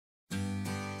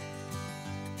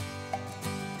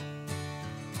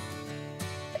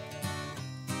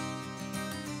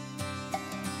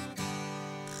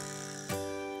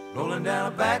rolling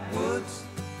down a backwoods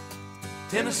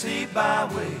Tennessee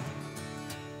byway.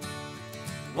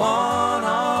 One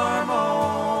arm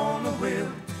on the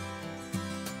wheel,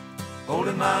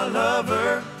 holding my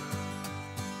lover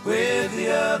with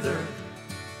the other.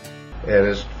 And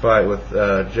his fight with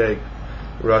Jake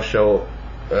Russell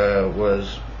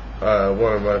was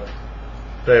one of my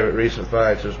favorite recent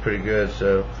fights. It was pretty good,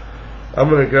 so I'm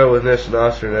going to go with Nissen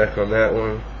Osterneck on that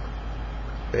one.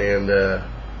 And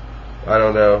I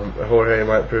don't know, Jorge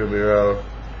might prove me wrong.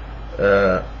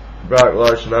 Brock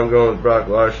Larson, I'm going with Brock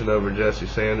Larson over Jesse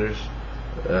Sanders.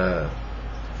 I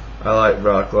like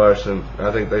Brock Larson.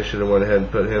 I think they should have went ahead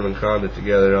and put him and Condit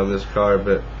together on this card,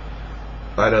 but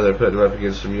I know they're putting him up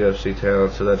against some UFC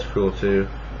talent, so that's cool too.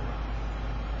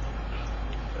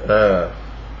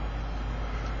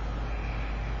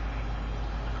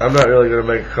 I'm not really going to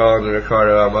make a call on the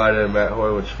Ricardo Almeida and Matt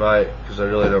Horwich fight because I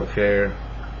really don't care.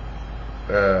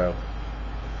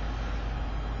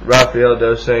 Rafael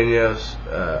Dos Anjos,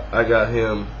 I got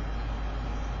him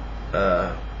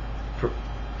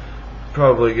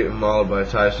probably getting mauled by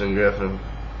Tyson Griffin,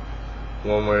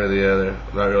 one way or the other.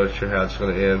 I'm not really sure how it's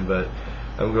going to end, but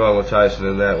I'm going with Tyson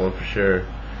in that one for sure.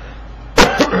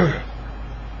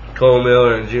 Cole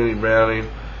Miller and Junie Browning,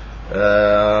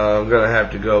 I'm going to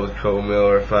have to go with Cole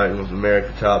Miller, fighting with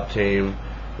America Top Team.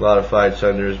 A lot of fights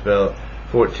under his belt,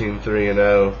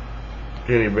 14-3-0.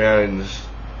 Junie Browning's,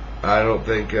 I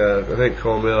think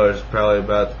Cole Miller is probably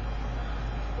about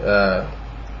the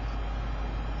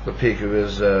peak of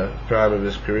his prime of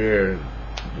his career,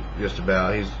 just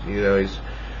about.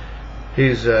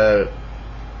 He's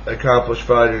accomplished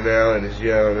fighter now and he's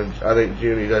young, and I think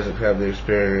Junie doesn't have the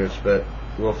experience, but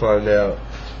we'll find out.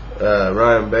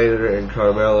 Ryan Bader and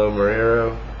Carmelo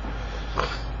Marrero.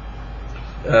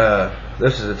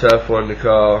 This is a tough one to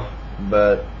call,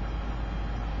 but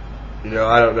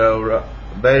I don't know.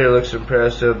 Bader looks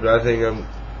impressive, but I think I'm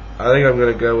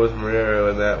going to go with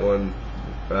Marrero in that one.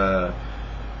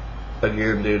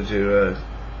 Again, due to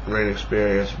ring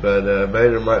experience, but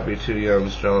Bader might be too young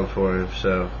and strong for him,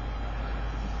 so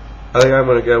I think I'm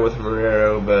going to go with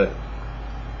Marrero, but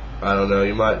I don't know.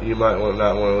 You might not want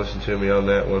to listen to me on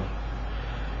that one.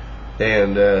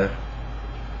 And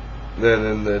then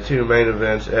in the two main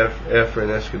events, Efren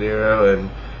Escudero and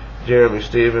Jeremy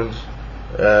Stephens.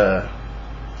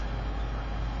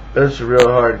 It's a real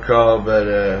hard call, but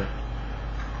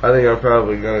I think I'm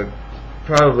probably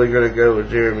gonna go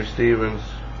with Jeremy Stephens.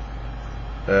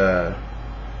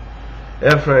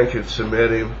 Efren could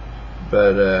submit him,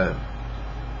 but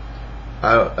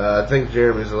I think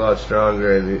Jeremy's a lot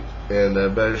stronger and a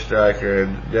better striker,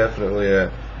 and definitely a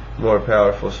more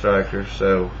powerful striker.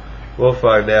 So we'll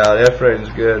find out. Efren's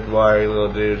good, wiry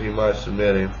little dude. He might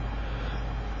submit him.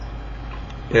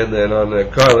 And then on the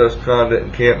Carlos Condit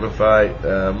and Campman fight,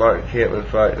 Martin Campman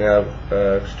fight now,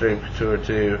 Extreme Couture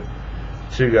 2.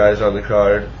 Two guys on the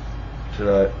card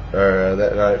tonight, or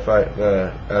that night, fighting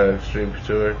out of Extreme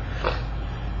Couture.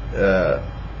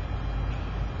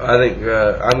 I think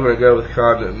I'm going to go with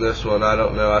Condit in this one. I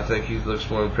don't know. I think he looks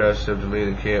more impressive to me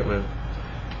than Campman.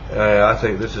 I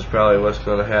think this is probably what's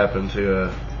going to happen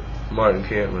to Martin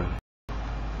Campman.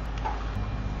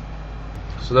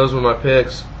 So those were my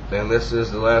picks. And this is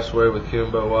the last word with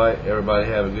Kimbo White. Everybody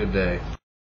have a good day.